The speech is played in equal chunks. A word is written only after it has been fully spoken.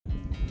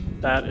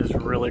That is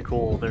really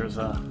cool. There's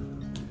a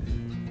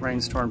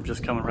rainstorm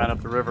just coming right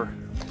up the river.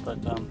 But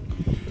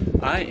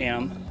I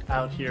am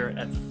out here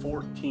at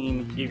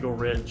 14 Eagle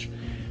Ridge.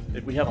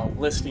 We have a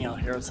listing out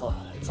here. It's a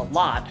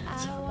lot.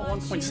 It's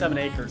 1.7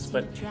 acres,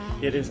 but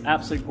it is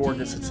absolutely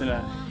gorgeous. It's in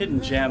a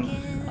hidden gem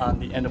on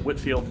the end of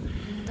Whitfield.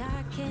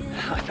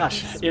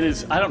 Gosh, it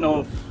is. I don't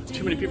know if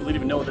too many people didn't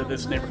even know that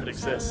this neighborhood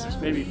exists. There's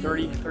maybe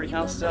 30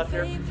 houses out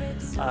here.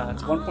 It's a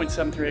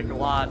 1.73 acre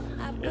lot.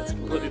 It's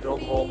completely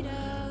buildable.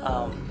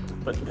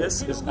 But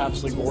this is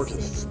absolutely gorgeous.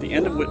 It's the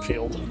end of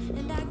Whitfield.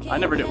 I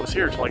never knew it was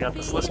here until I got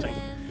this listing.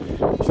 You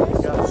got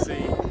to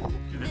see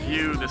the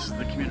view. This is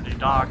the community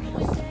dock.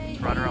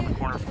 It's right around the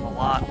corner from the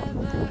lot.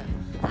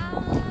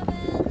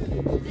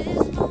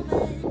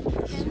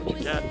 This is what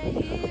you get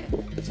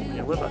when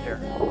you live out here.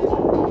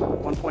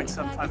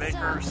 1.75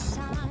 acres.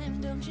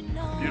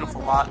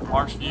 Beautiful lot,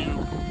 Marsh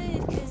view.